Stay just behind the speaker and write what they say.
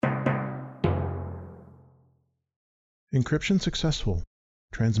Encryption successful.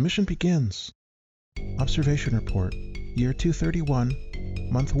 Transmission begins. Observation report. Year 231,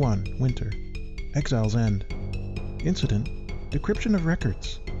 Month 1, Winter. Exile's End. Incident. Decryption of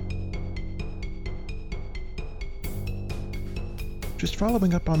records. Just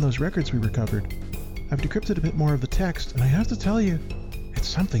following up on those records we recovered, I've decrypted a bit more of the text, and I have to tell you, it's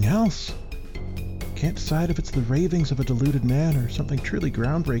something else. Can't decide if it's the ravings of a deluded man or something truly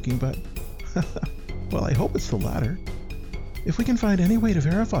groundbreaking, but well, I hope it's the latter. If we can find any way to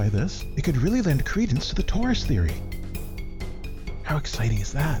verify this, it could really lend credence to the Taurus theory. How exciting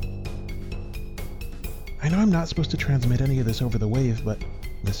is that? I know I'm not supposed to transmit any of this over the wave, but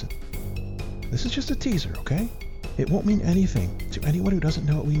listen. This is just a teaser, okay? It won't mean anything to anyone who doesn't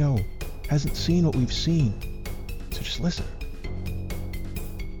know what we know, hasn't seen what we've seen. So just listen.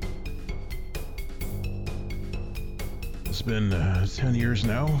 It's been 10 years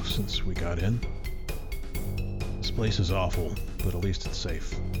now since we got in. This place is awful, but at least it's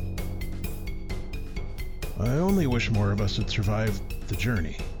safe. I only wish more of us had survived the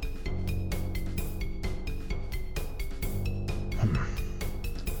journey.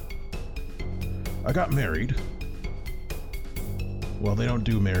 I got married. Well, they don't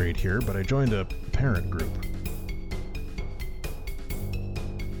do married here, but I joined a parent group.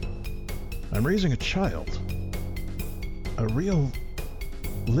 I'm raising a child. A real,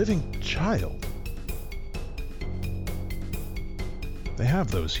 living child. They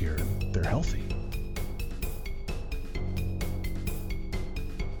have those here, and they're healthy.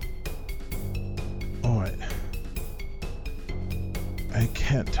 Oh, I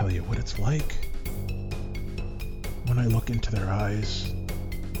can't tell you what it's like when I look into their eyes,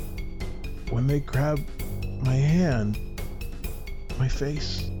 when they grab my hand, my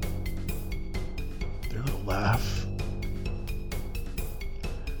face, their little laugh,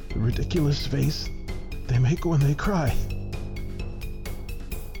 the ridiculous face they make when they cry.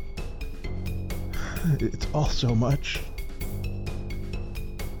 It's all so much.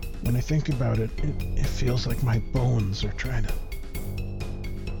 When I think about it, it feels like my bones are trying to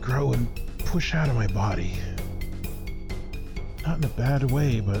grow and push out of my body. Not in a bad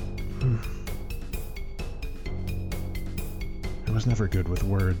way, but I was never good with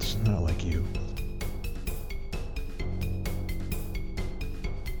words, not like you.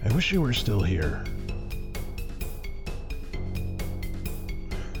 I wish you were still here.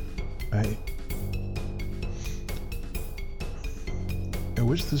 I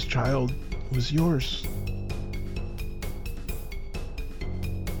wish this child was yours.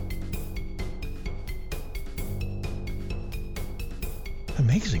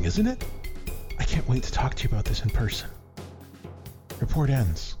 Amazing, isn't it? I can't wait to talk to you about this in person. Report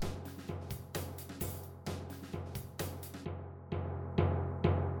ends.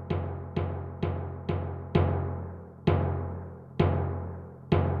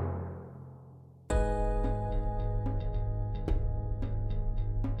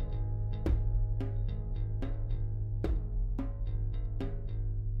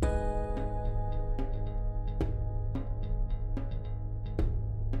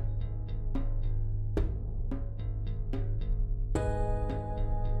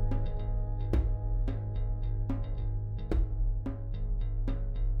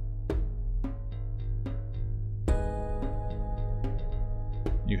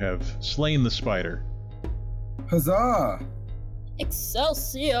 You have slain the spider. Huzzah!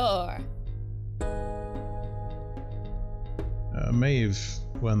 Excelsior! Maeve,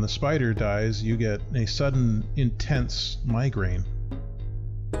 when the spider dies, you get a sudden, intense migraine.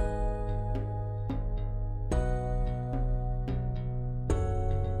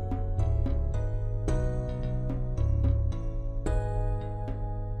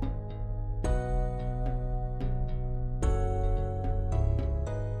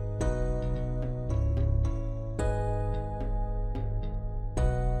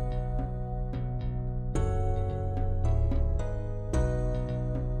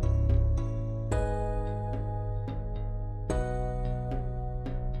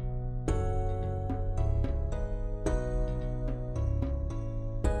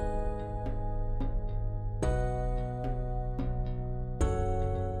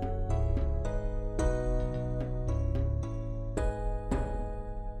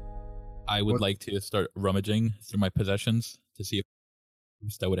 I would like to start rummaging through my possessions to see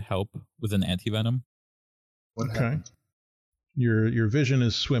if that would help with an antivenom. Okay. Your vision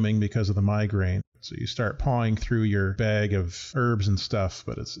is swimming because of the migraine, so you start pawing through your bag of herbs and stuff,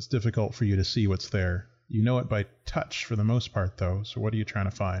 but it's difficult for you to see what's there. You know it by touch for the most part, though, so what are you trying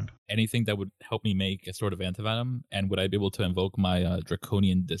to find? Anything that would help me make a sort of antivenom, and would I be able to invoke my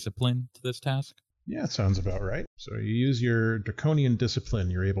draconian discipline to this task? Yeah, it sounds about right. So you use your draconian discipline.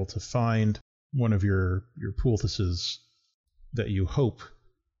 You're able to find one of your poultices that you hope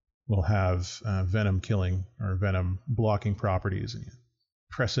will have venom killing or venom blocking properties, and you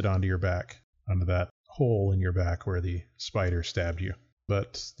press it onto your back, onto that hole in your back where the spider stabbed you.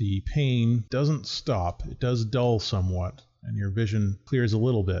 But the pain doesn't stop. It does dull somewhat, and your vision clears a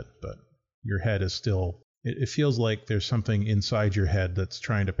little bit, but your head is still... It feels like there's something inside your head that's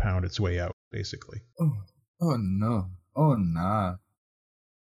trying to pound its way out, basically. Oh no. Oh nah.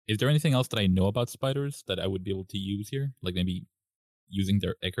 Is there anything else that I know about spiders that I would be able to use here? Like maybe using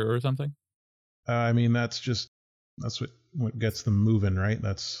their ichor or something? I mean, that's what gets them moving, right?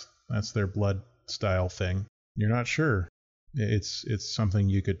 That's their blood style thing. You're not sure. It's something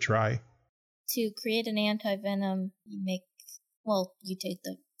you could try. To create an anti-venom, you take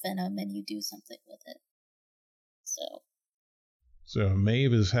the venom and you do something with it. So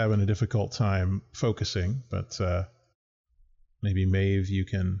Maeve is having a difficult time focusing, but maybe Maeve, you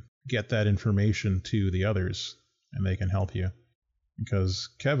can get that information to the others and they can help you. Because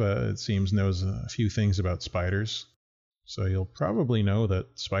Keva, it seems, knows a few things about spiders. So you'll probably know that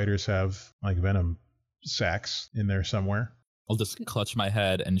spiders have like venom sacs in there somewhere. I'll just clutch my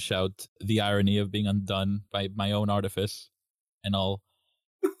head and shout the irony of being undone by my own artifice, and I'll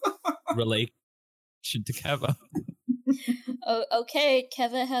relate to Keva. Oh, okay,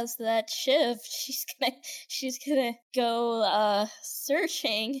 Keva has that shiv. She's gonna go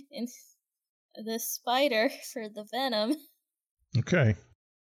searching in the spider for the venom. Okay.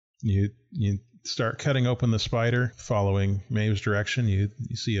 You start cutting open the spider, following Maeve's direction. You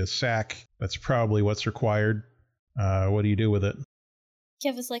see a sack. That's probably what's required. What do you do with it?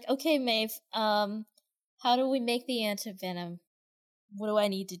 Keva's like, okay, Maeve, how do we make the antivenom? What do I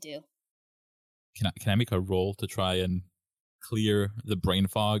need to do? Can I make a roll to try and clear the brain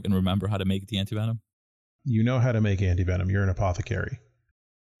fog and remember how to make the antivenom? You know how to make antivenom. You're an apothecary.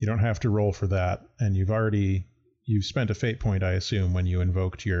 You don't have to roll for that, and you've spent a fate point, I assume, when you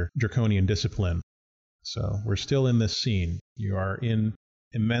invoked your draconian discipline. So we're still in this scene. You are in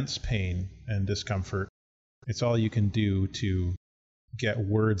immense pain and discomfort. It's all you can do to get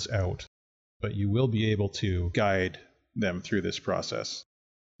words out, but you will be able to guide them through this process.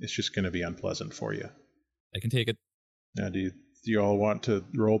 It's just going to be unpleasant for you. I can take it. Now, do you all want to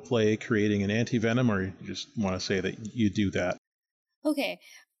role play creating an antivenom, or you just want to say that you do that? Okay,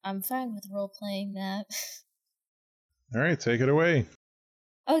 I'm fine with role playing that. All right, take it away.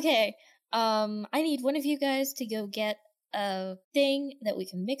 Okay, I need one of you guys to go get a thing that we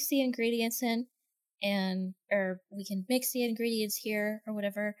can mix the ingredients in, or we can mix the ingredients here, or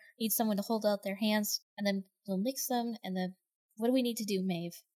whatever. I need someone to hold out their hands, and then we'll mix them, and then what do we need to do,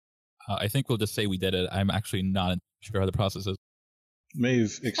 Maeve? I think we'll just say we did it. I'm actually not sure how the process is.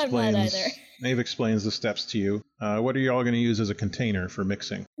 Maeve explains the steps to you. What are you all going to use as a container for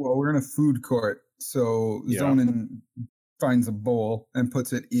mixing? Well, we're in a food court, so Yeah. Zonin finds a bowl and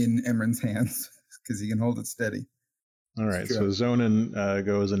puts it in Emran's hands because he can hold it steady. All right, so Zonin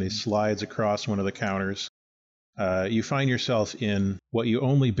goes and he slides across one of the counters. You find yourself in what you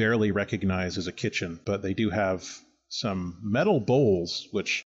only barely recognize as a kitchen, but they do have some metal bowls,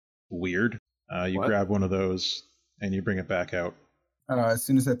 which weird. You grab one of those and you bring it back out. As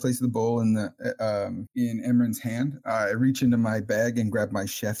soon as I place the bowl in Emran's hand, I reach into my bag and grab my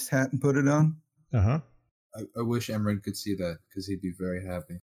chef's hat and put it on. Uh-huh. I wish Emran could see that, because he'd be very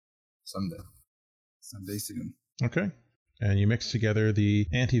happy. Someday soon. Okay. And you mix together the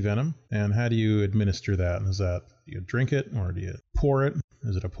antivenom. And how do you administer that? Do you drink it or do you pour it?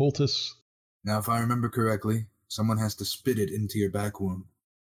 Is it a poultice? Now, if I remember correctly, someone has to spit it into your back wound.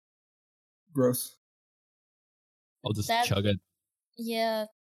 Gross. I'll just chug it. Yeah,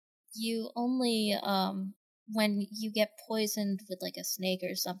 you only, when you get poisoned with like a snake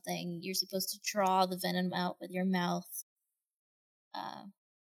or something, you're supposed to draw the venom out with your mouth.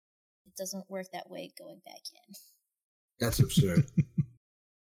 It doesn't work that way going back in. That's absurd.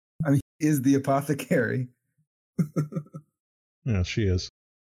 I mean, he is the apothecary. Yeah, she is.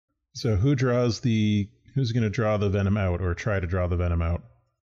 So who's going to draw the venom out or try to draw the venom out?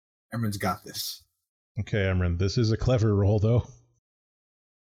 Emran's got this. Okay, Emran, this is a clever roll, though.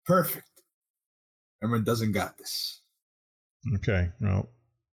 Perfect. Emran doesn't got this. Okay,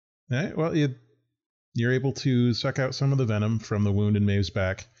 well, you're able to suck out some of the venom from the wound in Maeve's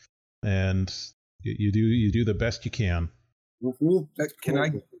back, and you do the best you can. Can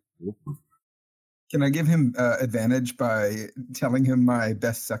I give him advantage by telling him my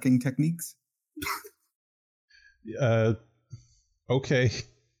best sucking techniques? Okay.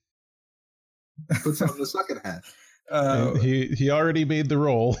 Puts on the sucking hat. He already made the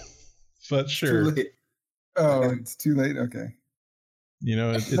roll. But sure. Too late. Oh, it's too late? Okay. You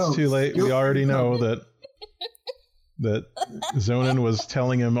know, it's No, too late. We already know that Zonin was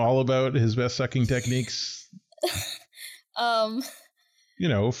telling him all about his best sucking techniques, you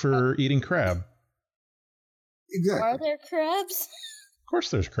know, for eating crab. Exactly. Are there crabs? Of course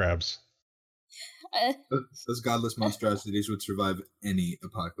there's crabs. Those godless monstrosities would survive any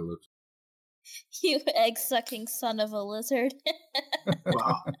apocalypse. You egg-sucking son of a lizard.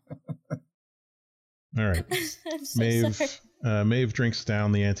 Wow. All right. I'm so Maeve, sorry. Maeve drinks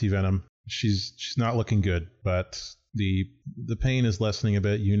down the anti-venom. She's not looking good, but the pain is lessening a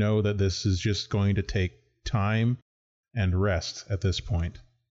bit. You know that this is just going to take time and rest at this point,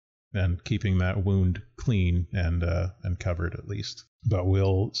 and keeping that wound clean and covered at least. But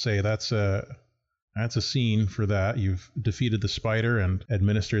we'll say that's a scene for that. You've defeated the spider and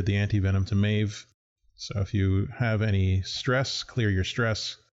administered the anti-venom to Maeve. So if you have any stress, clear your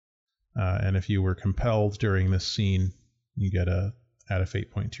stress. And if you were compelled during this scene, you get add a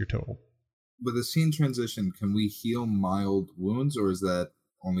fate point to your total. With the scene transition, can we heal mild wounds, or is that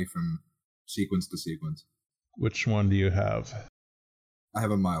only from sequence to sequence? Which one do you have? I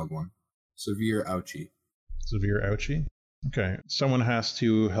have a mild one. Severe ouchie. Severe ouchie? Okay. Someone has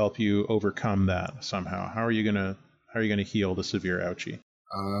to help you overcome that somehow. How are you gonna heal the severe ouchie?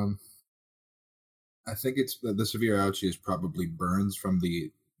 I think it's the severe ouchie is probably burns from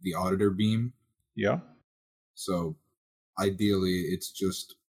the auditor beam. Yeah? So ideally it's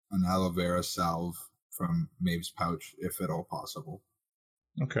just an aloe vera salve from Maeve's pouch, if at all possible.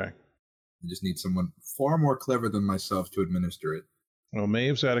 Okay. I just need someone far more clever than myself to administer it. Well,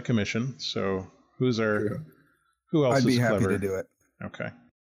 Maeve's out of commission, so who else I'd is be happy clever? to do it. Okay.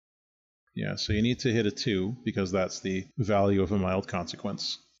 Yeah, so you need to hit a 2, because that's the value of a mild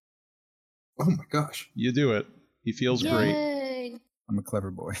consequence. Oh my gosh. You do it. He feels great. Yay! I'm a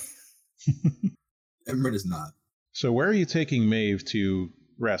clever boy. Emmerich is not. So where are you taking Maeve to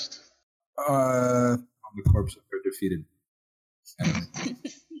rest? On the corpse of her defeated enemy.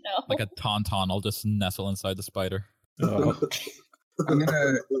 No. Like a tauntaun, I'll just nestle inside the spider. Oh, I'm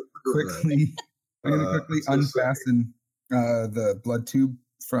gonna quickly so unfasten the blood tube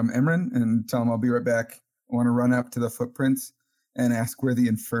from Emran and tell him I'll be right back. I want to run up to the footprints and ask where the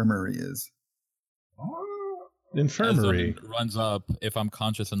infirmary is. infirmary. As Zonin runs up, if I'm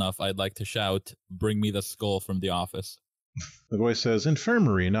conscious enough, I'd like to shout, "Bring me the skull from the office." The voice says,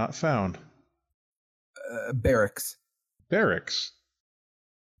 infirmary not found. Barracks. Barracks.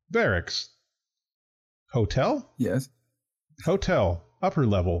 Barracks. Hotel? Yes. Hotel. Upper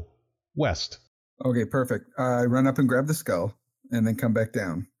level. West. Okay, perfect. I run up and grab the skull and then come back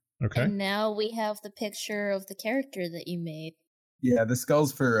down. Okay. And now we have the picture of the character that you made. Yeah, the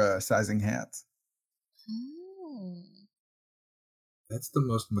skull's for sizing hats. Oh. That's the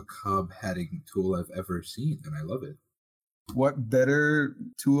most macabre hatting tool I've ever seen, and I love it. What better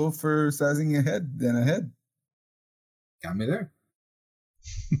tool for sizing a head than a head? Got me there.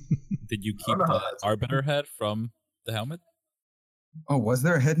 Did you keep don't know how the that's- arbiter head from the helmet? Oh, was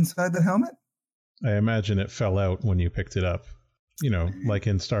there a head inside the helmet? I imagine it fell out when you picked it up. You know, like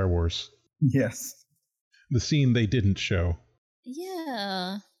in Star Wars. Yes. The scene they didn't show.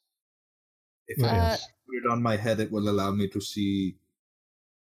 Yeah. If I Yes. put it on my head, it will allow me to see.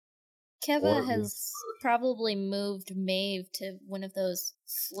 Keva Or- has probably moved Maeve to one of those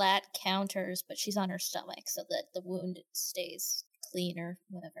flat counters, but she's on her stomach so that the wound stays clean or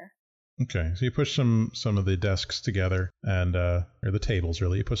whatever. Okay, so you push some of the desks together, and or the tables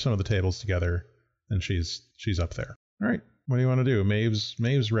really. You push some of the tables together, and she's up there. All right, what do you want to do?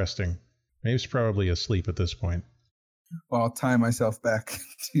 Maeve's resting. Maeve's probably asleep at this point. Well, I'll tie myself back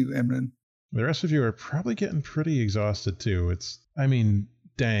to Emran. The rest of you are probably getting pretty exhausted too.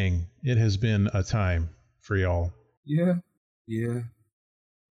 Dang, it has been a time for y'all. Yeah.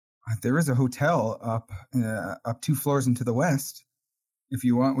 There is a hotel up 2 floors into the west. If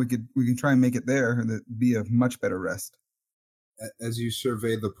you want, we can try and make it there. That'd be a much better rest. As you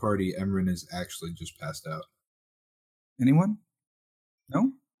survey the party, Emran is actually just passed out. Anyone?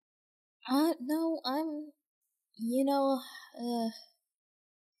 No? No,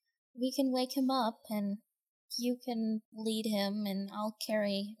 we can wake him up and you can lead him and I'll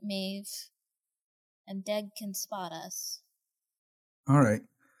carry Maeve and Deg can spot us. All right.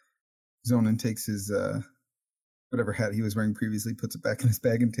 Zonin takes his whatever hat he was wearing previously, puts it back in his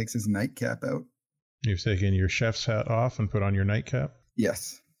bag, and takes his nightcap out. You've taken your chef's hat off and put on your nightcap?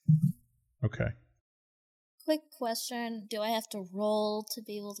 Yes. Okay. Quick question, do I have to roll to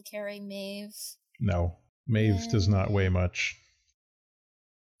be able to carry Maeve? No. Maeve does not weigh much.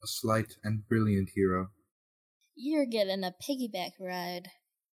 A slight and brilliant hero. You're getting a piggyback ride.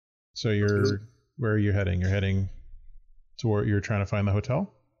 So where are you heading? You're heading toward, you're trying to find the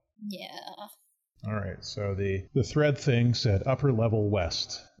hotel? Yeah. All right, so the thread thing said upper level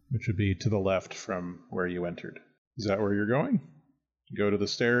west, which would be to the left from where you entered. Is that where you're going? Go to the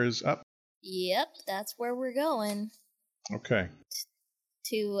stairs up? Yep, that's where we're going. Okay.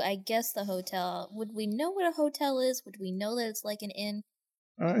 To, I guess, the hotel. Would we know what a hotel is? Would we know that it's like an inn?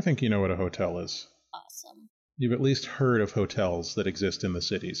 I think you know what a hotel is. Awesome. You've at least heard of hotels that exist in the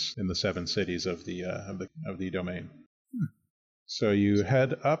cities, in the 7 cities of the domain. So you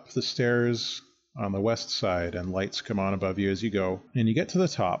head up the stairs on the west side, and lights come on above you as you go. And you get to the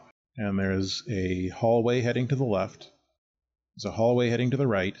top, and there's a hallway heading to the left. There's a hallway heading to the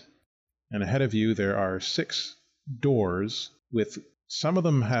right. And ahead of you, there are 6 doors with, some of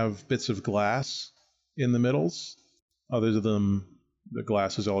them have bits of glass in the middles. Others of them, the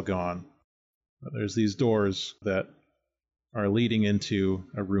glass is all gone. But there's these doors that are leading into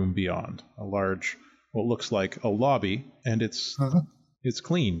a room beyond, a large, what looks like a lobby, and it's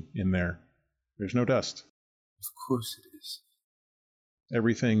clean in there. There's no dust. Of course it is.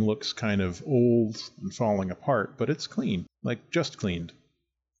 Everything looks kind of old and falling apart, but it's clean, like just cleaned.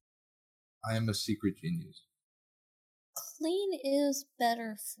 I am a secret genius. Clean is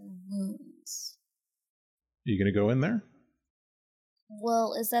better for wounds. Are you going to go in there?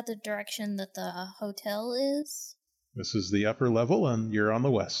 Well, is that the direction that the hotel is? This is the upper level, and you're on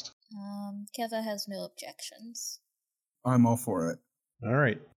the west. Keva has no objections. I'm all for it. All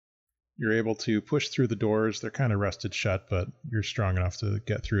right. You're able to push through the doors. They're kind of rusted shut, but you're strong enough to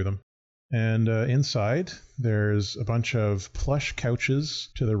get through them. And inside, there's a bunch of plush couches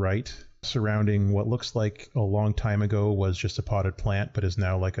to the right, surrounding what looks like a long time ago was just a potted plant, but is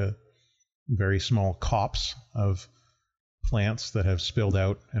now like a very small copse of plants that have spilled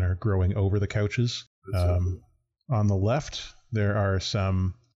out and are growing over the couches. On the left, there are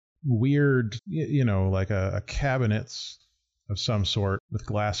some weird, like a cabinets of some sort with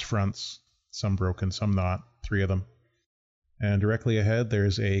glass fronts, some broken, some not, 3 of them. And directly ahead,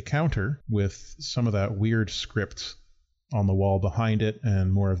 there's a counter with some of that weird script on the wall behind it,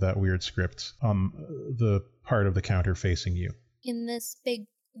 and more of that weird script on the part of the counter facing you. In this big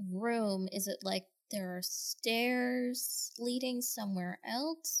room, is it like there are stairs leading somewhere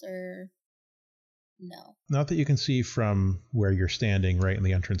else, or no? Not that you can see from where you're standing right in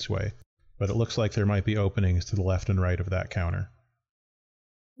the entranceway, but it looks like there might be openings to the left and right of that counter.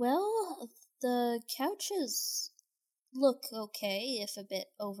 Well, the couches look okay, if a bit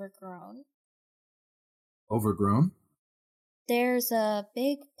overgrown. Overgrown? There's a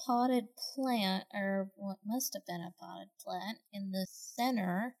big potted plant, or what must have been a potted plant, in the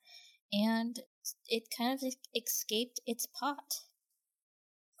center, and it kind of escaped its pot.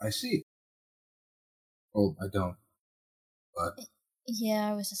 I see. Oh, I don't. But Yeah,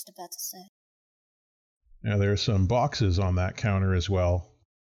 I was just about to say. Now, there are some boxes on that counter as well,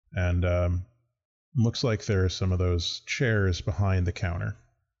 and looks like there are some of those chairs behind the counter.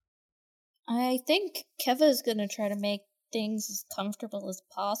 I think Keva's gonna try to make things as comfortable as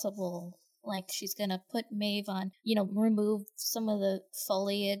possible. Like, she's gonna put Maeve on, remove some of the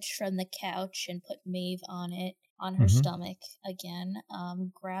foliage from the couch and put Maeve on it, on her stomach again.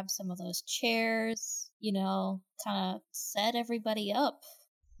 Grab some of those chairs, kind of set everybody up.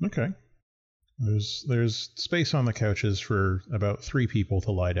 Okay. There's space on the couches for about 3 people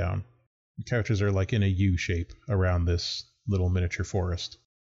to lie down. The couches are like in a U shape around this little miniature forest.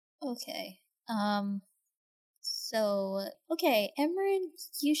 Okay. Okay, Emran,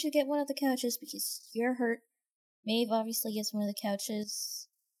 you should get one of the couches because you're hurt. Maeve obviously gets one of the couches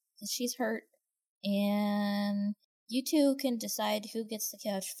because she's hurt. And you two can decide who gets the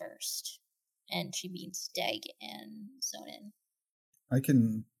couch first. And she means Dag and Zonin. I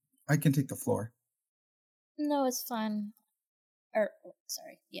can take the floor. No, it's fine.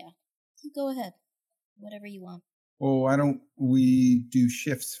 Yeah. You go ahead. Whatever you want. Well, why don't we do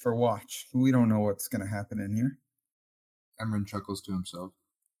shifts for watch? We don't know what's going to happen in here. Emran chuckles to himself.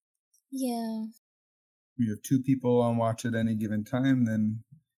 Yeah. We have 2 people on watch at any given time, then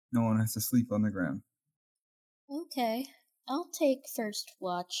no one has to sleep on the ground. Okay. I'll take first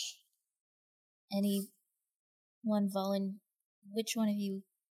watch. Which one of you?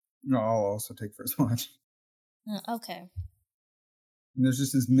 No, I'll also take first watch. Okay. And there's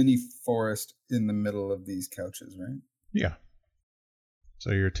just this mini forest in the middle of these couches, right? Yeah.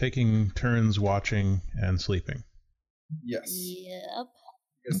 So you're taking turns watching and sleeping. Yes. Yep.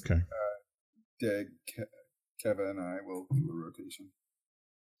 Okay. Dag, Keva, and I will do a rotation.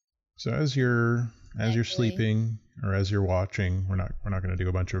 So as you're Actually. sleeping or as you're watching, we're not going to do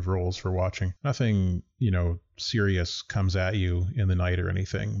a bunch of rolls for watching. Nothing, serious comes at you in the night or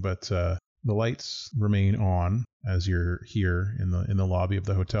anything, but the lights remain on as you're here in the lobby of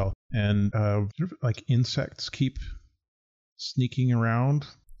the hotel, and sort of like insects keep sneaking around.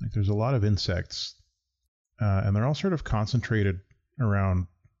 Like there's a lot of insects, and they're all sort of concentrated around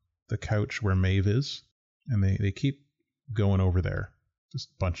the couch where Maeve is, and they keep going over there.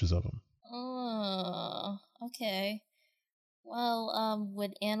 Just bunches of them. Oh, okay. Well,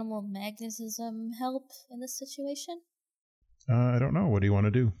 would animal magnetism help in this situation? I don't know. What do you want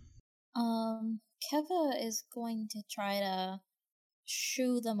to do? Keva is going to try to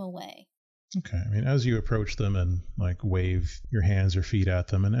shoo them away. Okay. I mean, as you approach them and like wave your hands or feet at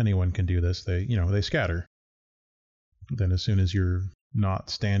them, and anyone can do this, they scatter. Then as soon as you're not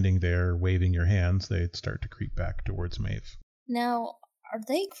standing there waving your hands, they start to creep back towards Maeve. Now, are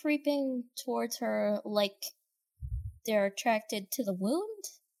they creeping towards her like they're attracted to the wound?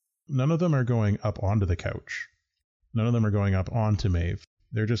 None of them are going up onto the couch. None of them are going up onto Maeve.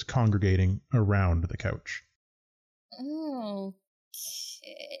 They're just congregating around the couch. Okay.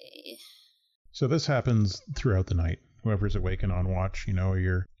 So this happens throughout the night. Whoever's awake and on watch,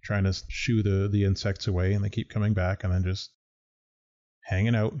 you're trying to shoo the insects away and they keep coming back and then just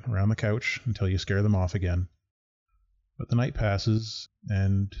hanging out around the couch until you scare them off again. But the night passes,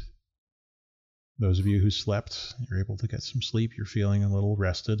 and those of you who slept, you're able to get some sleep. You're feeling a little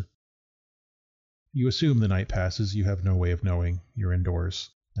rested. You assume the night passes. You have no way of knowing. You're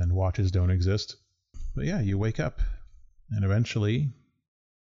indoors, and watches don't exist. But yeah, you wake up, and eventually,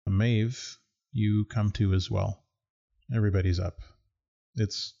 Maeve, you come to as well. Everybody's up.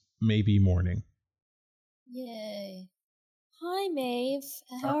 It's maybe morning. Yay. Hi, Maeve.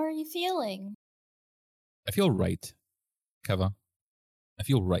 How are you feeling? I feel right, Keva. I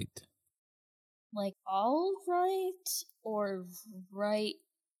feel right. Like, all right? Or right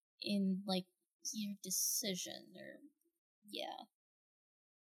in, like, your decision? Or, yeah.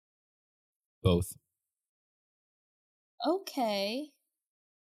 Both. Okay.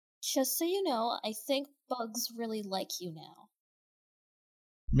 Just so you know, I think bugs really like you now.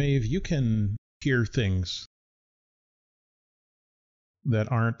 Maeve, you can hear things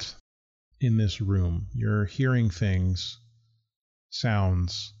that aren't in this room. You're hearing things,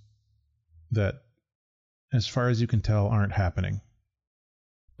 sounds that, as far as you can tell, aren't happening.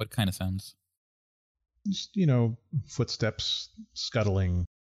 What kind of sounds? Just, footsteps, scuttling,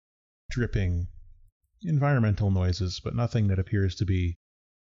 dripping, environmental noises, but nothing that appears to be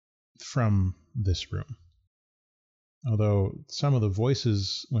from this room. Although some of the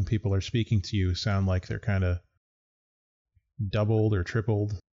voices, when people are speaking to you, sound like they're kind of doubled or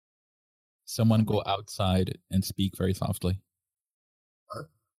tripled. Someone go outside and speak very softly.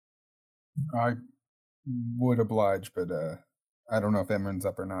 I would oblige, but I don't know if Emran's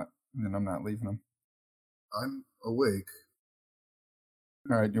up or not, and I'm not leaving him. I'm awake.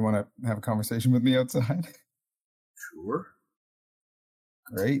 All right, you want to have a conversation with me outside? Sure.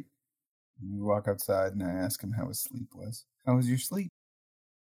 Great. We walk outside, and I ask him how his sleep was. How was your sleep?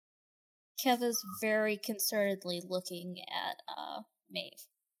 Keva's very concernedly looking at Maeve.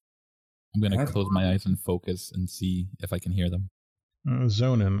 I'm going to close my eyes and focus and see if I can hear them.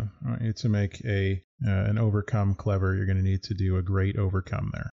 Zonin, I want you to make an overcome clever. You're going to need to do a great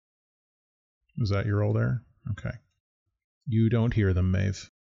overcome there. Was that your roll there? Okay. You don't hear them, Maeve.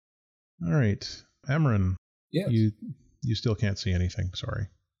 All right. Emran, Yes. you still can't see anything. Sorry.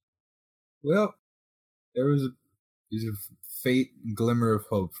 Well, there was a faint glimmer of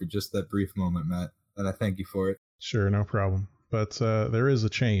hope for just that brief moment, Matt, and I thank you for it. Sure, no problem. But there is a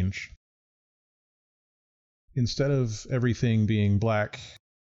change. Instead of everything being black,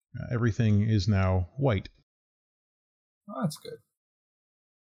 everything is now white. Oh, that's good.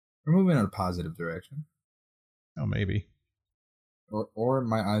 We're moving in a positive direction. Oh, maybe. Or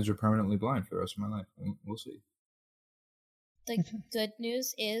my eyes are permanently blind for the rest of my life. We'll see. The good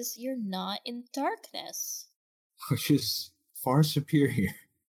news is you're not in darkness. Which is far superior.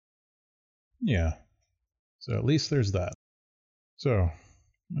 Yeah. So at least there's that. So,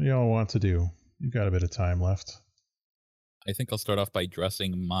 what do y'all want to do? You've got a bit of time left. I think I'll start off by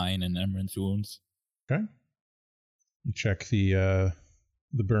dressing mine and Emran's wounds. Okay. You check the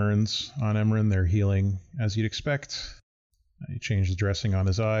burns on Emran. They're healing as you'd expect. You change the dressing on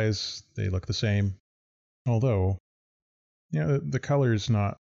his eyes. They look the same. Although, the color's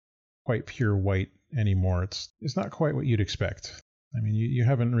not quite pure white anymore. It's not quite what you'd expect. I mean, you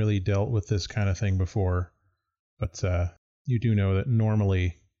haven't really dealt with this kind of thing before, but you do know that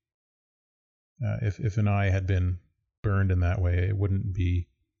normally, if an eye had been burned in that way, it wouldn't be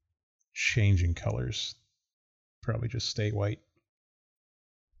changing colors. Probably just stay white.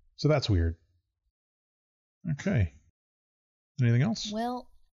 So that's weird. Okay. Anything else? Well,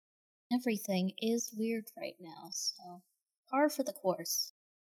 everything is weird right now, so par for the course.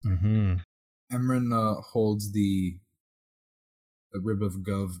 Mm-hmm. Emran holds the Rib of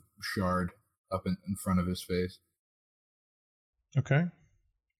Gov shard up in front of his face. Okay.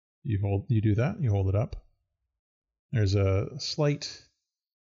 You do that. You hold it up. There's a slight,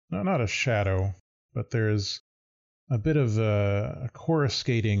 not a shadow, but there's a bit of a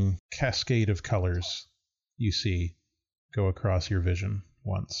coruscating cascade of colors you see go across your vision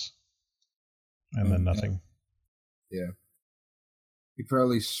once, and then nothing. Yeah. He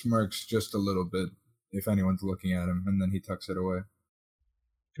probably smirks just a little bit if anyone's looking at him, and then he tucks it away.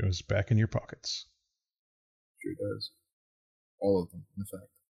 Goes back in your pockets. Sure does. All of them, in fact.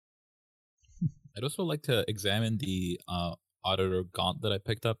 I'd also like to examine the auditor gaunt that I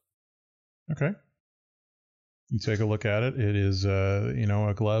picked up. Okay. You take a look at it. It is,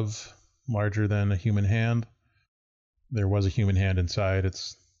 a glove larger than a human hand. There was a human hand inside.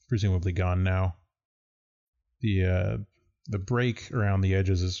 It's presumably gone now. The break around the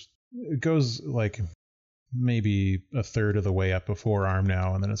edges goes like maybe a third of the way up a forearm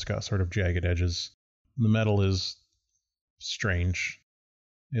now, and then it's got sort of jagged edges. The metal is strange.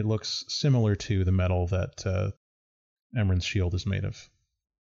 It looks similar to the metal that Emran's shield is made of.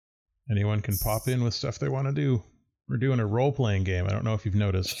 Anyone can pop in with stuff they want to do. We're doing a role-playing game. I don't know if you've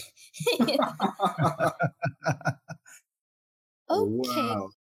noticed. Okay, Wow.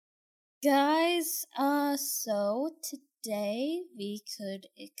 guys, so today we could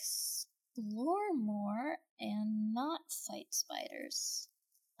explore more and not fight spiders.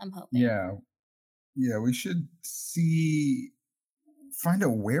 I'm hoping. Yeah, we should find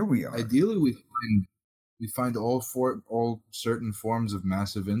out where we are. Ideally, we find all certain forms of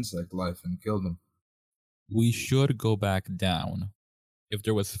massive insect life and kill them. We should go back down. If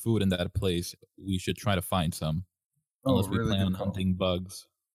there was food in that place, we should try to find some. Unless we really plan on good call. hunting bugs.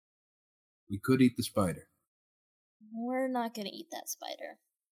 We could eat the spider. We're not gonna eat that spider.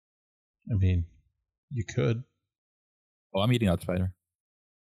 I mean, you could. Oh, I'm eating that spider.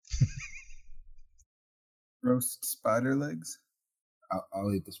 Roast spider legs?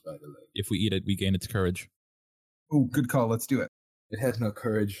 I'll eat the spider leg. If we eat it, we gain its courage. Oh, good call. Let's do it. It has no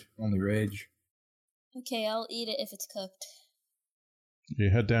courage, only rage. Okay, I'll eat it if it's cooked. You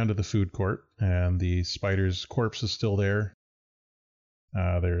head down to the food court, and the spider's corpse is still there.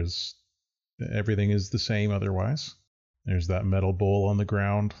 Everything is the same otherwise. There's that metal bowl on the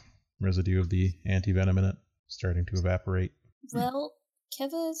ground, residue of the anti-venom in it, starting to evaporate. Well,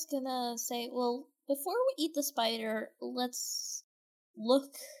 Keva's gonna say, well, before we eat the spider, let's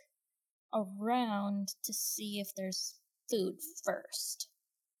look around to see if there's food first.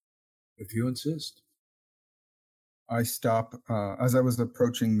 If you insist. I stop, as I was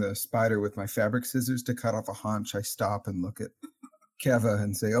approaching the spider with my fabric scissors to cut off a haunch, I stop and look at Keva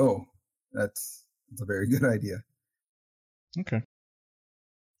and say, oh, that's a very good idea. Okay.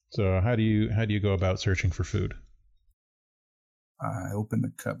 So how do you go about searching for food? I open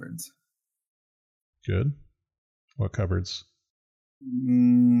the cupboards. Good. What cupboards?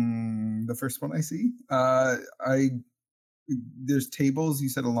 The first one I see. There's tables, you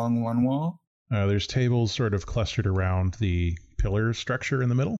said, along one wall. There's tables sort of clustered around the pillar structure in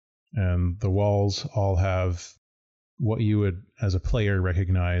the middle, and the walls all have what you would, as a player,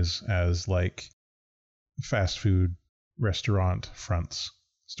 recognize as like fast food restaurant fronts,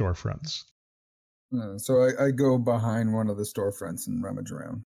 storefronts. So I go behind one of the storefronts and rummage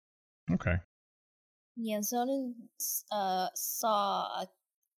around. Okay. Yeah, Zonin saw a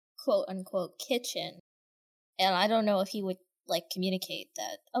quote-unquote kitchen, and I don't know if he would communicate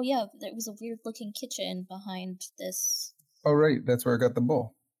that. Oh yeah, there was a weird-looking kitchen behind this. Oh right, that's where I got the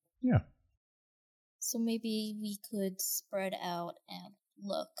bowl. Yeah. So maybe we could spread out and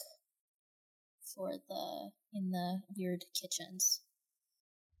look in the weird kitchens.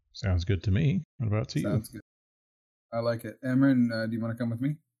 Sounds good to me. What about to you? Sounds good. I like it. Emran, do you want to come with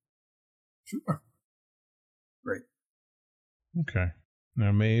me? Sure. Great. Okay.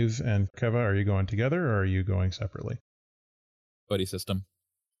 Now, Maeve and Keva, are you going together or are you going separately? Buddy system.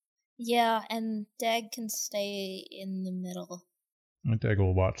 Yeah, and Dag can stay in the middle. Dag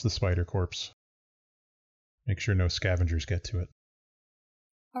will watch the spider corpse. Make sure no scavengers get to it.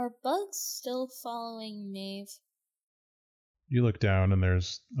 Are bugs still following Maeve? You look down and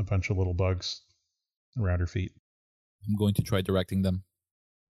there's a bunch of little bugs around her feet. I'm going to try directing them.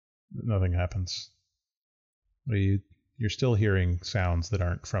 Nothing happens. You're still hearing sounds that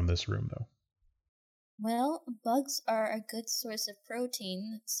aren't from this room, though. Well, bugs are a good source of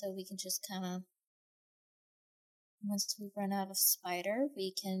protein, so we can just kind of, once we run out of spider,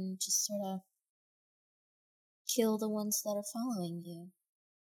 we can just sort of kill the ones that are following you.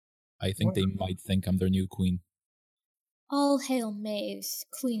 I think they might think I'm their new queen. All hail Maeve,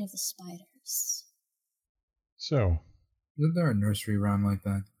 queen of the spiders. So, Isn't there a nursery rhyme like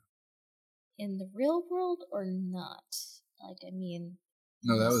that? In the real world or not? Like, I mean,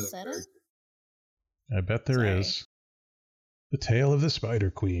 No, that in the was a setting? character. I bet there Sorry. is. The Tale of the Spider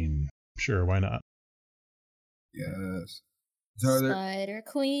Queen. Sure, why not? Yes. So are there, Spider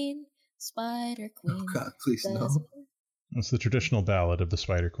Queen, Spider Queen. Oh God, please no. does- It's the traditional ballad of the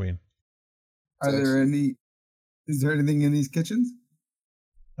Spider Queen. are there any? Is there anything in these kitchens?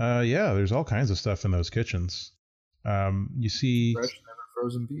 Yeah, there's all kinds of stuff in those kitchens. You see Fresh, never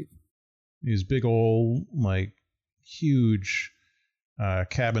frozen beef. these big old, like, huge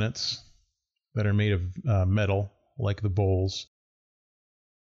cabinets that are made of metal, like the bowls.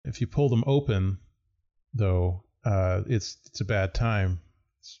 If you pull them open, though, it's a bad time.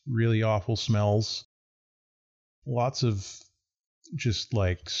 It's really awful smells. Lots of just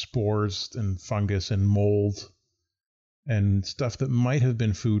like spores and fungus and mold and stuff that might have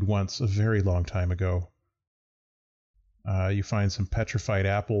been food once a very long time ago. You find some petrified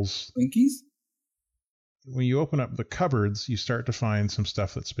apples. Twinkies? When you open up the cupboards, you start to find some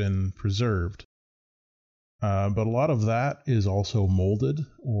stuff that's been preserved. But a lot of that is also molded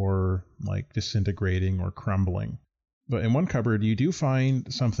or like disintegrating or crumbling. But in one cupboard, you do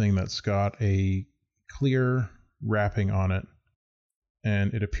find something that's got a clear wrapping on it,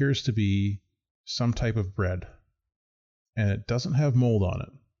 and it appears to be some type of bread. And it doesn't have mold on it.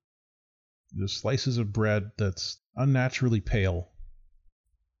 There's slices of bread that's unnaturally pale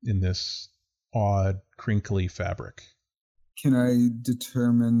in this odd, crinkly fabric. Can I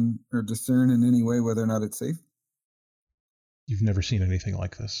determine or discern in any way whether or not it's safe? You've never seen anything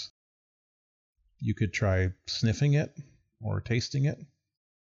like this. You could try sniffing it or tasting it.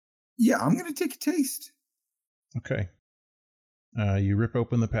 Yeah, I'm going to take a taste. Okay. You rip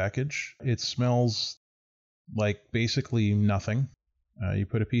open the package. It smells like basically nothing. You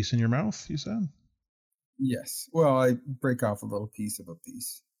put a piece in your mouth, you said? Yes. Well, I break off a little piece of a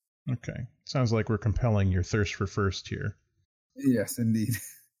piece. Okay. Sounds like we're compelling your thirst for first here. Yes, indeed.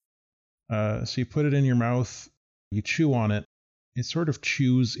 So you put it in your mouth, you chew on it. It sort of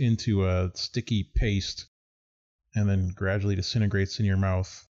chews into a sticky paste and then gradually disintegrates in your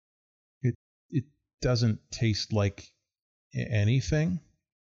mouth. It doesn't taste like anything,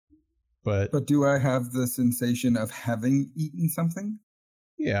 but do I have the sensation of having eaten something?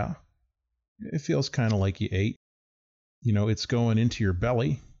 yeah, it feels kind of like you ate. You know, it's going into your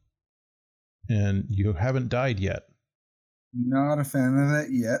belly, and you haven't died yet. Not a fan of that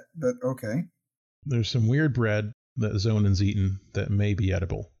yet, but okay. There's some weird bread that Zonan's eaten that may be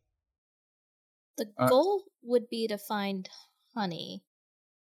edible. The goal would be to find honey,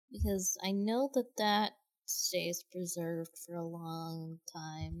 because I know that stays preserved for a long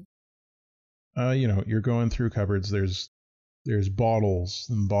time. You know, you're going through cupboards. There's bottles,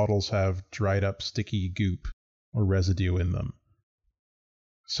 and bottles have dried up sticky goop or residue in them.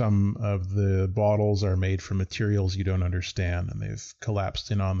 Some of the bottles are made from materials you don't understand, and they've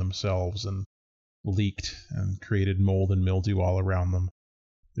collapsed in on themselves and leaked and created mold and mildew all around them.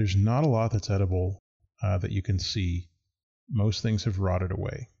 There's not a lot that's edible that you can see. Most things have rotted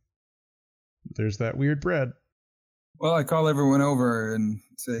away. There's that weird bread. Well, I call everyone over and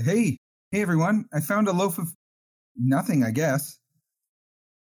say, hey everyone, I found a loaf of nothing, I guess.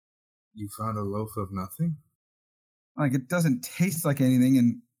 You found a loaf of nothing? Like, it doesn't taste like anything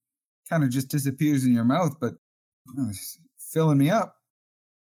and kind of just disappears in your mouth, but it's filling me up.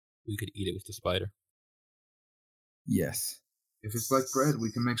 We could eat it with the spider. Yes. If it's like bread,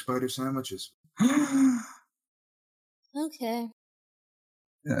 we can make spider sandwiches. Okay.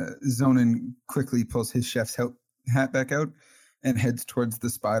 Zonin quickly pulls his chef's hat back out and heads towards the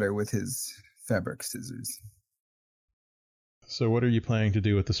spider with his fabric scissors. So what are you planning to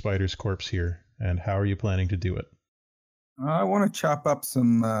do with the spider's corpse here, and how are you planning to do it? I want to chop up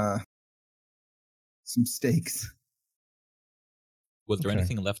some steaks. Was there Okay.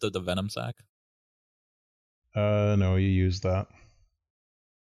 anything left of the venom sac? No, you used that.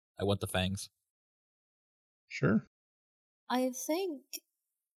 I want the fangs. Sure. I think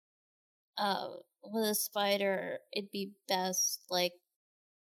with a spider, it'd be best, like,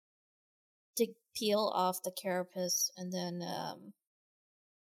 to peel off the carapace and then,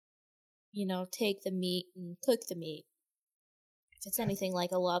 take the meat and cook the meat. If it's anything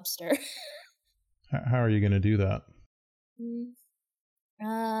like a lobster. How are you going to do that?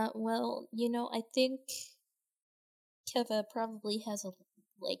 well, I think Keva probably has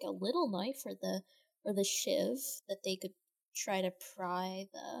a little knife or the shiv that they could try to pry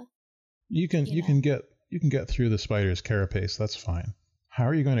the. You can get through the spider's carapace. That's fine. How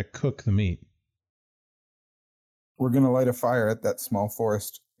are you going to cook the meat? We're going to light a fire at that small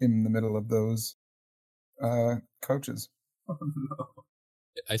forest in the middle of those couches. Oh, no.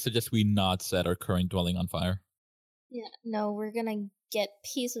 I suggest we not set our current dwelling on fire. Yeah, no, we're gonna get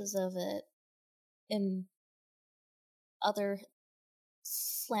pieces of it in other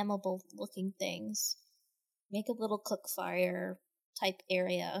flammable looking things. Make a little cook fire type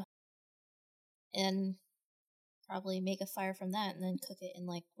area. And probably make a fire from that and then cook it in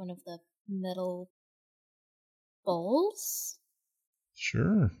one of the metal bowls.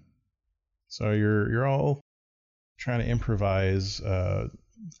 Sure. So you're all trying to improvise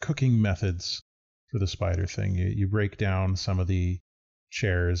cooking methods for the spider thing. You break down some of the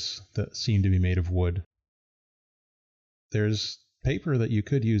chairs that seem to be made of wood. There's paper that you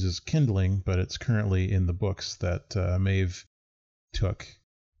could use as kindling, but it's currently in the books that Maeve took.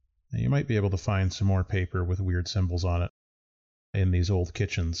 And you might be able to find some more paper with weird symbols on it in these old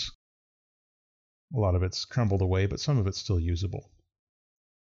kitchens. A lot of it's crumbled away, but some of it's still usable.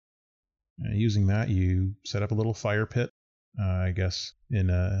 Using that, you set up a little fire pit, I guess, in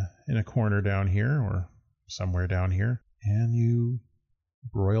a corner down here or somewhere down here, and you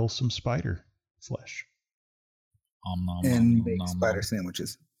broil some spider flesh. And make spider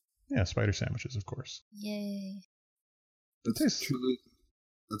sandwiches. Yeah, spider sandwiches, of course. Yay. That's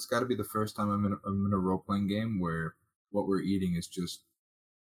got to be the first time I'm in a role-playing game where what we're eating is just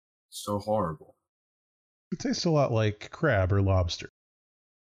so horrible. It tastes a lot like crab or lobster.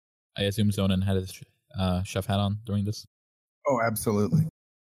 I assume Zonin had his chef hat on during this. Oh, absolutely.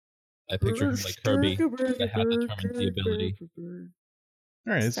 I picture him like Kirby. The hat determines the ability.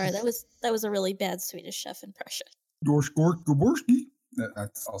 All right. Sorry, that was a really bad Swedish chef impression. That's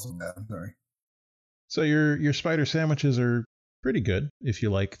also bad. I'm sorry. So your spider sandwiches are pretty good if you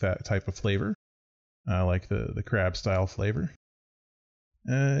like that type of flavor, like the crab style flavor.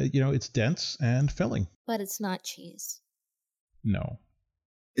 It's dense and filling. But it's not cheese. No.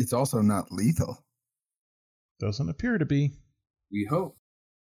 It's also not lethal. Doesn't appear to be. We hope.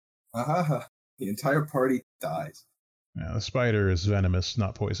 The entire party dies. Yeah, the spider is venomous,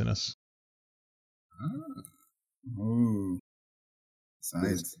 not poisonous. Ooh.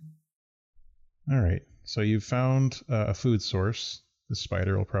 Science. All right. So you've found a food source. The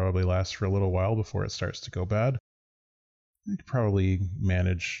spider will probably last for a little while before it starts to go bad. You could probably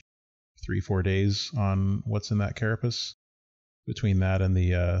manage 3-4 days on what's in that carapace between that and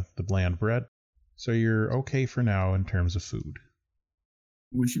the bland bread. So you're okay for now in terms of food.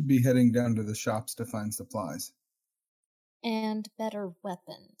 We should be heading down to the shops to find supplies. And better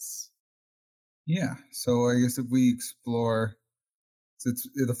weapons. Yeah, so I guess if we explore... It's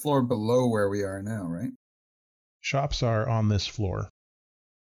the floor below where we are now, right? Shops are on this floor.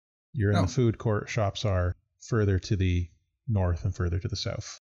 You're in the food court. Shops are further to the north and further to the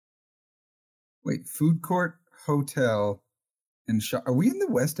south. Wait, food court, hotel, and shop. Are we in the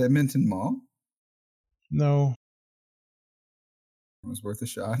West Edmonton Mall? No. It was worth a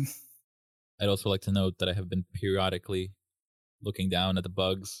shot. I'd also like to note that I have been periodically looking down at the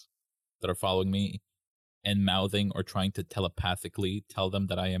bugs that are following me and mouthing or trying to telepathically tell them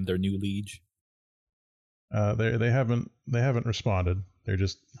that I am their new liege. They haven't responded. They're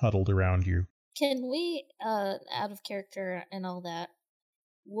just huddled around you. Can we, out of character and all that,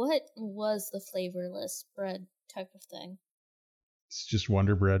 what was the flavorless bread type of thing? It's just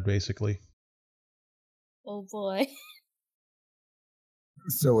Wonder Bread, basically. Oh boy.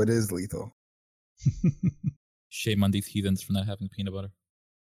 So it is lethal. Shame on these heathens for not having peanut butter.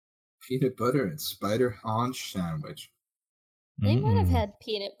 Peanut butter and spider haunch sandwich. They might have had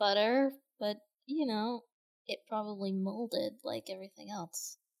peanut butter, but, it probably molded like everything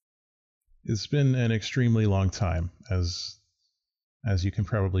else. It's been an extremely long time, as you can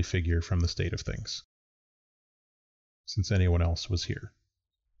probably figure from the state of things, since anyone else was here.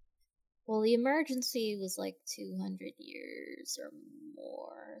 Well, the emergency was 200 years or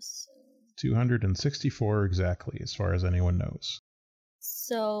more, so... 264 exactly, as far as anyone knows.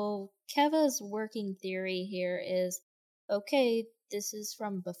 So, Keva's working theory here is, okay, this is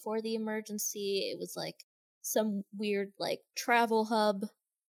from before the emergency. It was some weird travel hub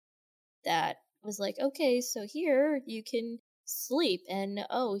that was okay, so here you can sleep, and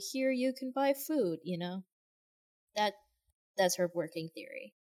here you can buy food, That's her working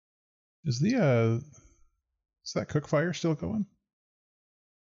theory. Is that cook fire still going?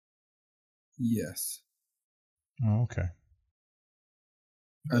 Yes. Oh, okay.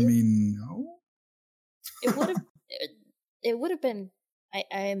 I mean, no. It would have. It would have been.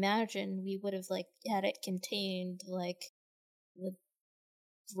 I imagine we would have like had it contained like with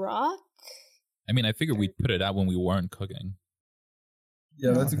rock. I mean, I figured we'd put it out when we weren't cooking.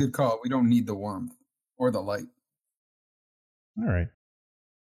 Yeah, that's a good call. We don't need the warmth or the light. All right.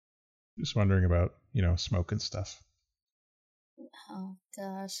 Just wondering about, smoke and stuff. Oh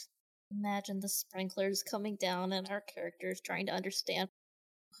gosh. Imagine the sprinklers coming down and our characters trying to understand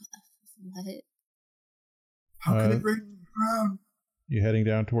what. How can it rain on the ground? You heading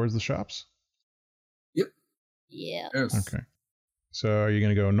down towards the shops? Yep. Yeah. Yes. Okay. So are you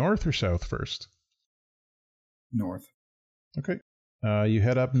going to go north or south first? North. Okay. You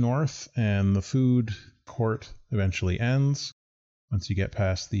head up north, and the food court eventually ends once you get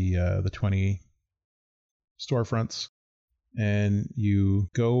past the 20 storefronts. And you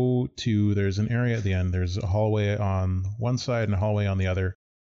go to, there's an area at the end. There's a hallway on one side and a hallway on the other.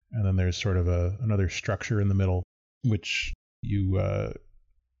 And then there's sort of another structure in the middle, which you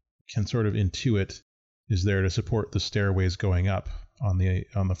can sort of intuit is there to support the stairways going up on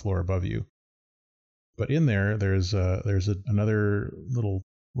the floor above you. But in there's another little,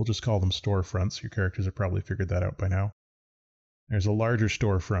 we'll just call them storefronts. Your characters have probably figured that out by now. There's a larger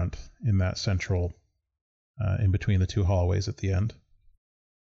storefront in that central, in between the two hallways at the end.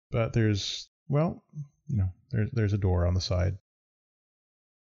 But there's a door on the side.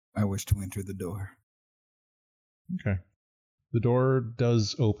 I wish to enter the door. Okay. The door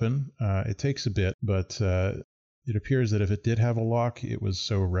does open. It takes a bit, but it appears that if it did have a lock, it was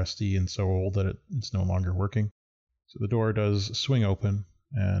so rusty and so old that it's no longer working. So the door does swing open,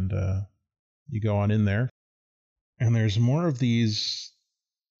 and you go on in there. And there's more of those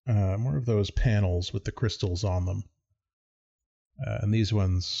panels with the crystals on them. And these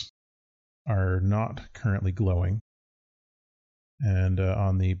ones are not currently glowing. And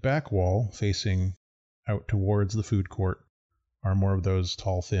on the back wall, facing out towards the food court, are more of those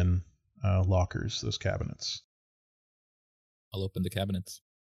tall, thin lockers, those cabinets. I'll open the cabinets.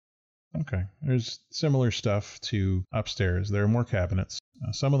 Okay. There's similar stuff to upstairs. There are more cabinets.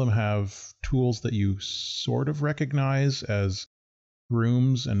 Some of them have tools that you sort of recognize as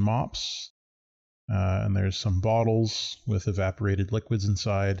brooms and mops. And there's some bottles with evaporated liquids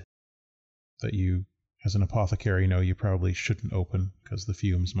inside that you, as an apothecary, know you probably shouldn't open because the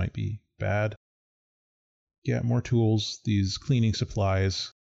fumes might be bad. Yeah, more tools, these cleaning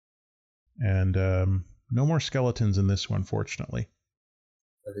supplies, and no more skeletons in this one, fortunately.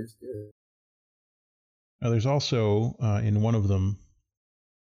 That is good. There's also, in one of them,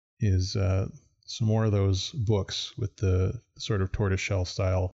 is some more of those books with the sort of tortoiseshell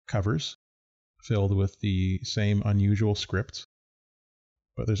style covers, filled with the same unusual script.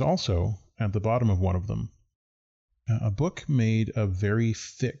 But there's also, at the bottom of one of them, a book made of very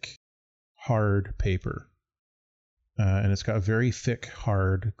thick, hard paper. And it's got very thick,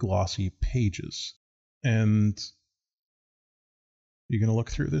 hard, glossy pages. And you're going to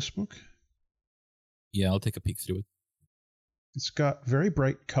look through this book? Yeah, I'll take a peek through it. It's got very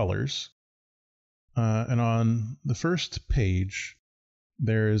bright colors. And on the first page,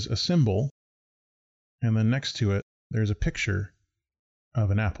 there's a symbol. And then next to it, there's a picture of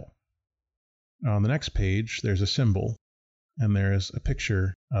an apple. On the next page, there's a symbol. And there's a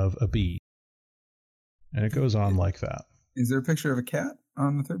picture of a bee. And it goes on like that. Is there a picture of a cat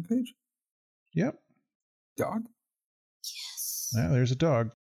on the third page? Yep. Dog? Yes. Yeah, there's a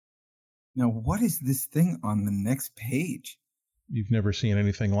dog. Now, what is this thing on the next page? You've never seen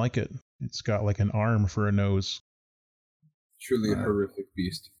anything like it. It's got like an arm for a nose. Truly a horrific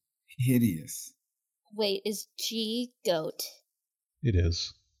beast. Hideous. Wait, is G goat? It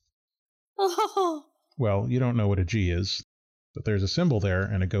is. Oh. Well, you don't know what a G is, but there's a symbol there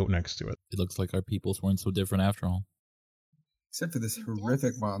and a goat next to it. It looks like our peoples weren't so different after all. Except for this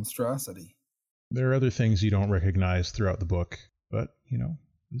horrific monstrosity. There are other things you don't recognize throughout the book, but,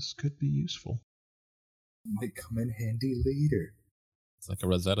 this could be useful. Might come in handy later. It's like a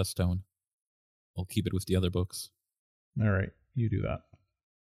Rosetta Stone. I'll keep it with the other books. All right, you do that.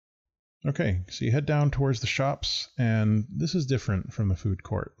 Okay, so you head down towards the shops, and this is different from the food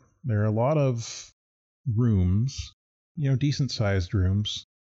court. There are a lot of rooms, decent-sized rooms,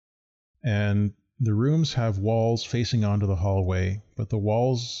 and the rooms have walls facing onto the hallway, but the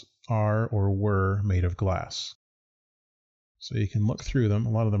walls are or were made of glass. So you can look through them.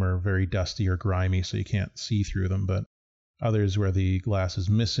 A lot of them are very dusty or grimy, so you can't see through them, but others where the glass is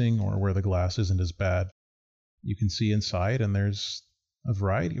missing or where the glass isn't as bad, you can see inside, and there's a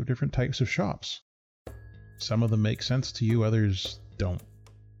variety of different types of shops. Some of them make sense to you, others don't.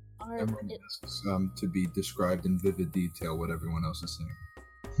 Everyone asks to be described in vivid detail what everyone else is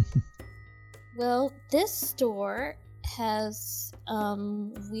saying. Well, this store has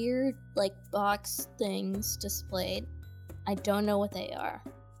weird like box things displayed. I don't know what they are.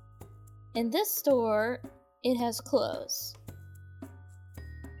 In this store, it has clothes.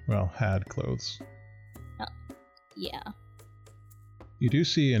 Well, had clothes. Yeah. You do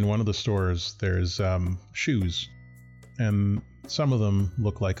see in one of the stores there's shoes, and some of them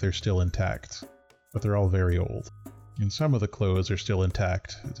look like they're still intact, but they're all very old. And some of the clothes are still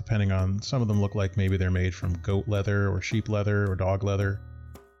intact, depending on, some of them look like maybe they're made from goat leather or sheep leather or dog leather,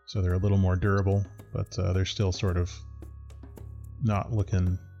 so they're a little more durable, but they're still sort of not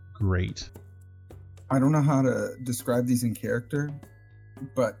looking great. I don't know how to describe these in character,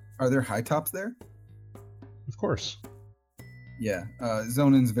 but are there high tops there? Of course. Yeah,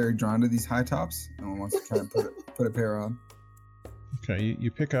 Zonan's very drawn to these high tops. No one wants to try and put a pair on. Okay,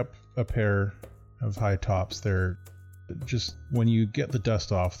 you pick up a pair of high tops. They're just, when you get the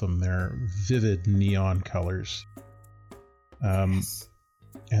dust off them, they're vivid neon colors. Yes.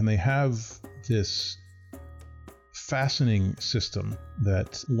 And they have this fastening system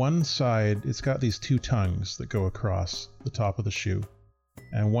that one side, it's got these two tongues that go across the top of the shoe.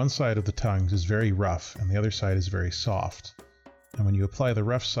 And one side of the tongues is very rough, and the other side is very soft. And when you apply the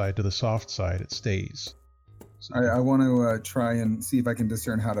rough side to the soft side, it stays. So I want to try and see if I can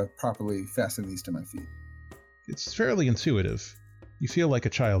discern how to properly fasten these to my feet. it's fairly intuitive. You feel like a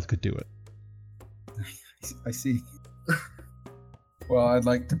child could do it. I see. Well, I'd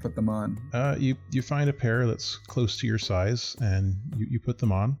like to put them on. You find a pair that's close to your size, and you put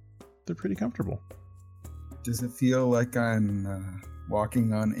them on. They're pretty comfortable. Does it feel like I'm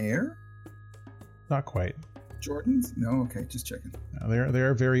walking on air? Not quite. Jordans? No? Okay, just checking. No, they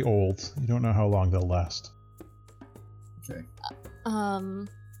are very old. You don't know how long they'll last. Okay.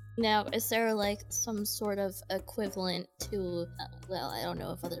 Now, is there like some sort of equivalent to, well, I don't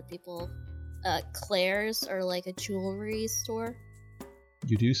know if other people, Claire's or like a jewelry store?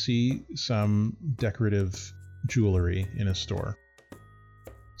 You do see some decorative jewelry in a store.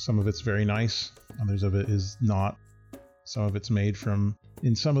 Some of it's very nice, others of it is not. Some of it's made from,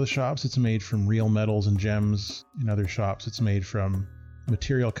 in some of the shops, it's made from real metals and gems. In other shops, it's made from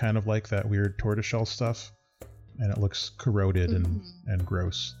material kind of like that weird tortoiseshell stuff. And it looks corroded and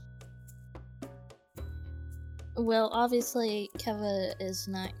gross. Well, obviously, Keva is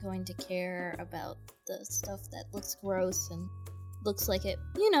not going to care about the stuff that looks gross and looks like it,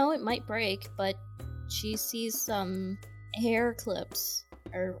 it might break, but she sees some hair clips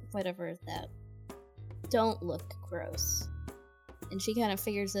or whatever that don't look gross. And she kind of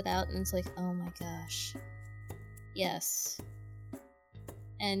figures it out and it's like, oh my gosh. Yes.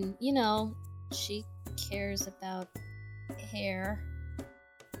 And, she cares about hair.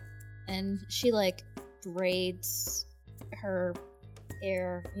 And she, braids her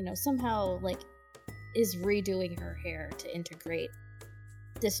hair, somehow, is redoing her hair to integrate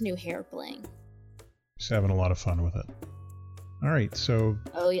this new hair bling. She's having a lot of fun with it. Alright, so...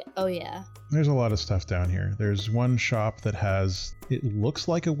 Oh yeah. There's a lot of stuff down here. There's one shop that has... It looks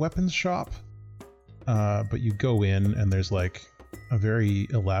like a weapons shop, but you go in and there's, a very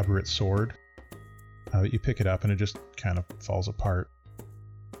elaborate sword. You pick it up and it just kind of falls apart.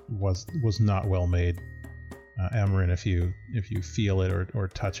 Was not well made. Amarin, if you feel it or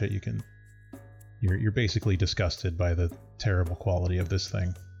touch it, you're basically disgusted by the terrible quality of this thing.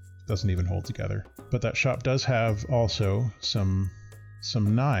 It doesn't even hold together. But that shop does have also some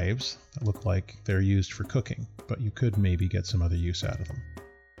knives that look like they're used for cooking, but you could maybe get some other use out of them.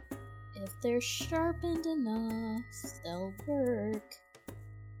 If they're sharpened enough, they'll work.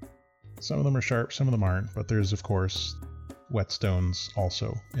 Some of them are sharp, some of them aren't, but there's of course whetstones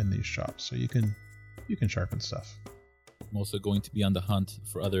also in these shops, so you can sharpen stuff. I'm also going to be on the hunt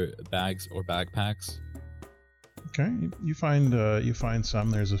for other bags or backpacks. Okay, you find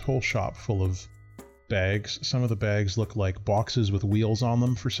some. There's a whole shop full of bags. Some of the bags look like boxes with wheels on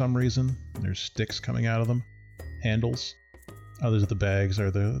them for some reason. There's sticks coming out of them, handles. Others of the bags are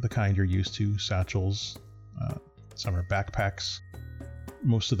the kind you're used to, satchels. Some are backpacks.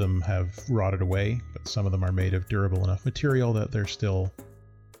 Most of them have rotted away, but some of them are made of durable enough material that they're still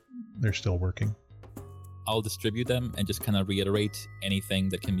working. I'll distribute them and just kind of reiterate anything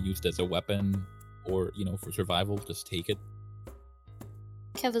that can be used as a weapon or, for survival, just take it.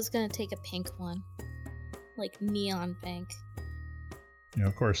 Keva's gonna take a pink one. Neon pink.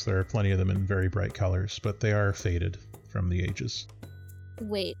 Of course, there are plenty of them in very bright colors, but they are faded from the ages.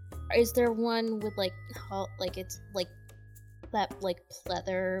 Wait, is there one with it's that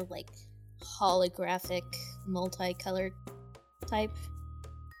pleather, holographic, multicolored type?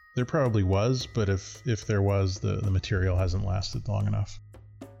 There probably was, but if there was, the material hasn't lasted long enough.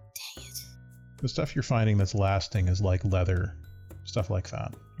 Dang it. The stuff you're finding that's lasting is like leather, stuff like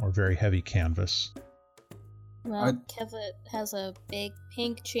that, or very heavy canvas. Well, Keva has a big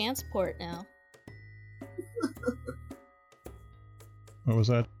pink transport now. What was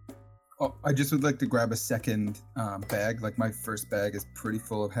that? Oh, I just would like to grab a second bag. Like, my first bag is pretty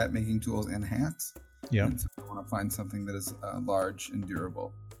full of hat making tools and hats. Yeah. And so I want to find something that is large and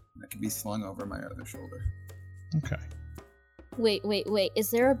durable that can be slung over my other shoulder. Okay. Wait. Is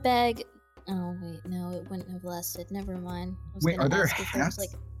there a bag? Oh, wait, no, it wouldn't have lasted. Never mind. I was Wait, gonna are there ask if there was,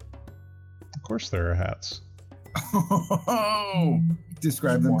 hats? Of course there are hats. Oh!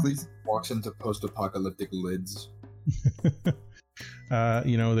 Describe them, please. Walks into post-apocalyptic lids.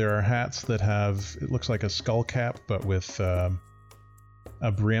 There are hats that have, it looks like a skull cap, but with a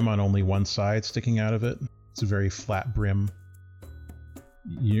brim on only one side sticking out of it. It's a very flat brim.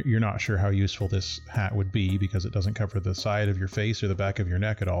 You're not sure how useful this hat would be because it doesn't cover the side of your face or the back of your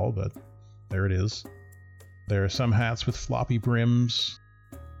neck at all, but there it is. There are some hats with floppy brims.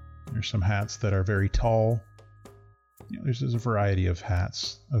 There's some hats that are very tall. There's a variety of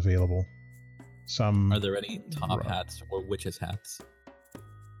hats available. Some Are there any top hats or witches' hats?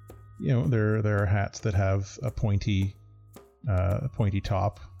 There are hats that have a pointy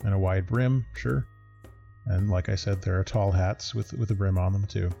top and a wide brim, sure. And like I said, there are tall hats with a brim on them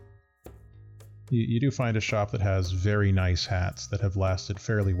too. You do find a shop that has very nice hats that have lasted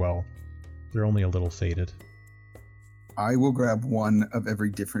fairly well. They're only a little faded. I will grab one of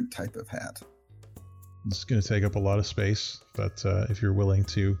every different type of hat. It's going to take up a lot of space, but if you're willing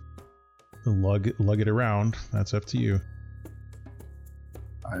to lug it around, that's up to you.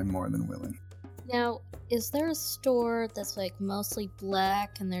 I'm more than willing. Now, is there a store that's like mostly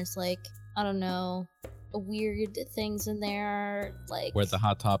black and there's like, I don't know, weird things in there? Like, Where's the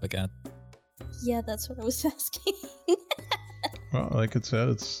hot topic at? Yeah, that's what I was asking. Well, like it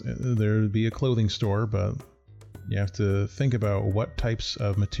said, there would be a clothing store, but you have to think about what types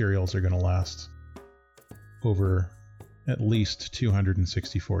of materials are going to last over at least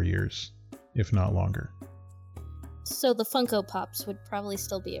 264 years, if not longer. So the Funko Pops would probably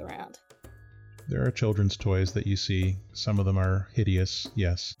still be around. There are children's toys that you see. Some of them are hideous,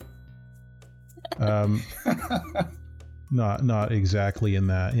 yes. Not exactly in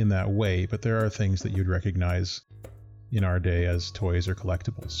that way, but there are things that you'd recognize in our day as toys or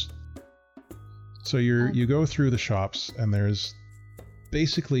collectibles. So you go through the shops, and there's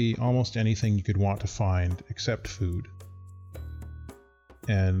basically almost anything you could want to find except food.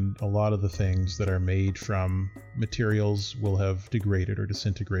 And a lot of the things that are made from materials will have degraded or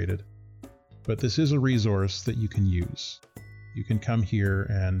disintegrated. But this is a resource that you can use. You can come here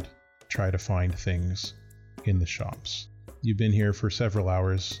and try to find things in the shops. You've been here for several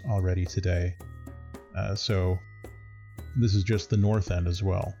hours already today, so this is just the north end as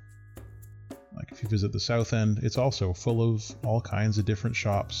well. Like if you visit the south end, it's also full of all kinds of different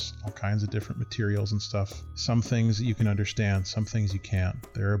shops, all kinds of different materials and stuff. Some things you can understand, some things you can't.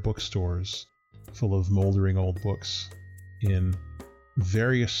 There are bookstores full of moldering old books in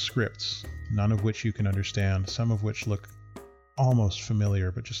various scripts, none of which you can understand, some of which look almost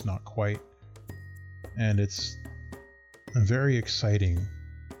familiar, but just not quite. And it's a very exciting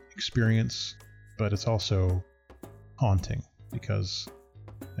experience, but it's also haunting, because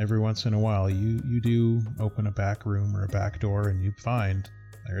every once in a while you do open a back room or a back door and you find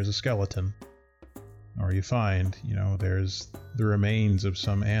there's a skeleton, or you find, there's the remains of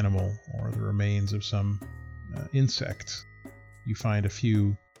some animal or the remains of some insect. You find a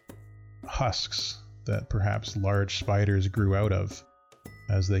few husks that perhaps large spiders grew out of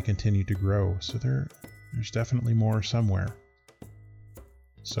as they continue to grow. So there's definitely more somewhere.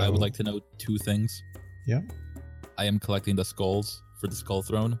 So I would like to know two things. Yeah. I am collecting the skulls for the Skull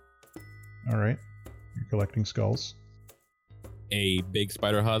Throne. All right. You're collecting skulls. A big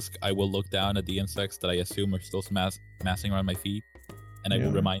spider husk. I will look down at the insects that I assume are still massing around my feet, and I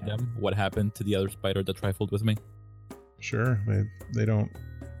will remind them what happened to the other spider that trifled with me. Sure. They don't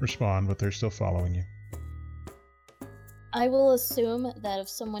respond, but they're still following you. I will assume that if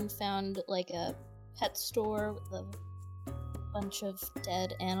someone found like a pet store with a bunch of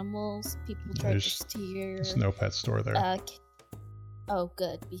dead animals, people tried to steer. There's no pet store there. Oh,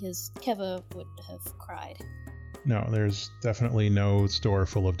 good, because Keva would have cried. No, there's definitely no store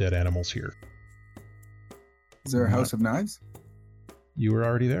full of dead animals here. Is there a House of Knives? You were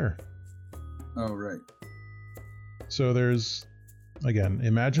already there. Oh, right. So there's, again,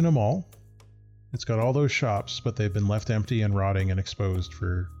 imagine a mall. It's got all those shops, but they've been left empty and rotting and exposed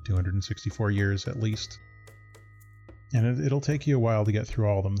for 264 years at least. And it'll take you a while to get through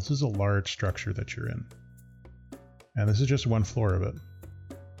all of them. This is a large structure that you're in. And this is just one floor of it.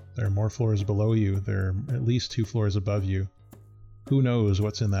 There are more floors below you. There are at least 2 floors above you. Who knows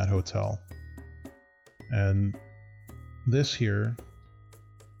what's in that hotel? And this here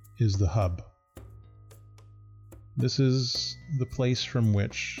is the hub. This is the place from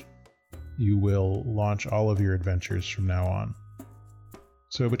which you will launch all of your adventures from now on.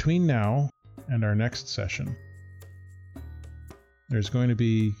 So between now and our next session, there's going to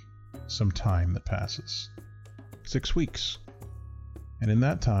be some time that passes. 6 weeks. And in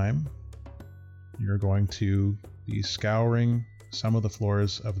that time, you're going to be scouring some of the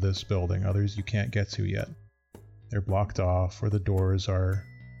floors of this building. Others you can't get to yet. They're blocked off, or the doors are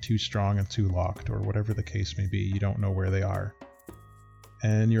too strong and too locked, or whatever the case may be. You don't know where they are.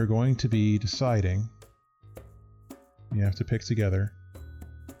 And you're going to be deciding, you have to pick together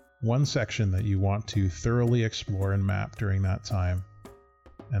one section that you want to thoroughly explore and map during that time.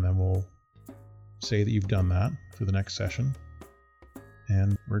 And then we'll say that you've done that for the next session.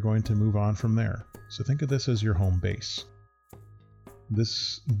 And we're going to move on from there. So think of this as your home base.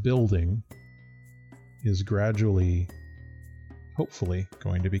 This building is gradually, hopefully,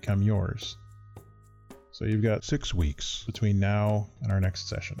 going to become yours. So you've got 6 weeks between now and our next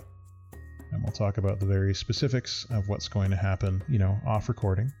session. And we'll talk about the very specifics of what's going to happen, off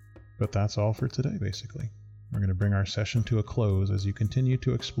recording. But that's all for today, basically. We're going to bring our session to a close as you continue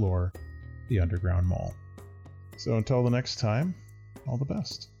to explore the Underground Mall. So until the next time, all the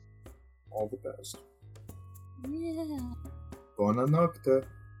best. All the best. Yeah. Buonanotte.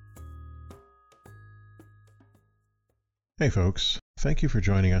 Hey folks, thank you for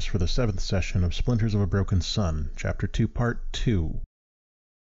joining us for the 7th session of Splinters of a Broken Sun, Chapter 2, Part 2.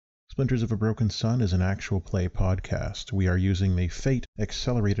 Splinters of a Broken Sun is an actual play podcast. We are using the Fate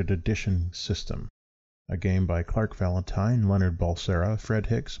Accelerated Edition system, a game by Clark Valentine, Leonard Balsera, Fred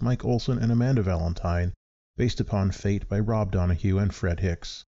Hicks, Mike Olson, and Amanda Valentine, based upon Fate by Rob Donahue and Fred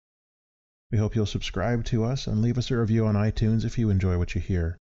Hicks. We hope you'll subscribe to us and leave us a review on iTunes if you enjoy what you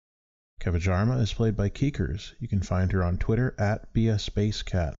hear. Kevajarma is played by Keekers. You can find her on Twitter at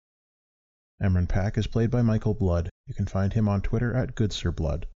BSSpaceCat. Emran Pack is played by Michael Blood. You can find him on Twitter at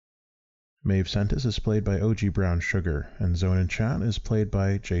GoodSirBlood. Maeve Sentis is played by OG Brown Sugar, and Zonin Chan is played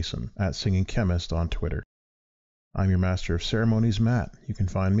by Jason at Singing Chemist on Twitter. I'm your Master of Ceremonies, Matt. You can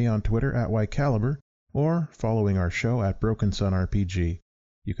find me on Twitter at YCaliber, or following our show at Broken Sun RPG.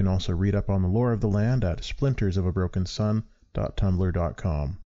 You can also read up on the lore of the land at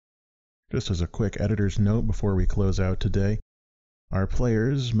splintersofabrokensun.tumblr.com. Just as a quick editor's note before we close out today, our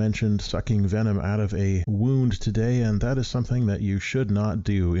players mentioned sucking venom out of a wound today, and that is something that you should not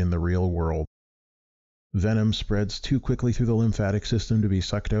do in the real world. Venom spreads too quickly through the lymphatic system to be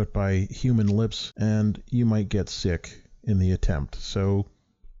sucked out by human lips, and you might get sick in the attempt, so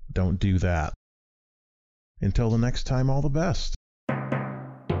don't do that. Until the next time, all the best.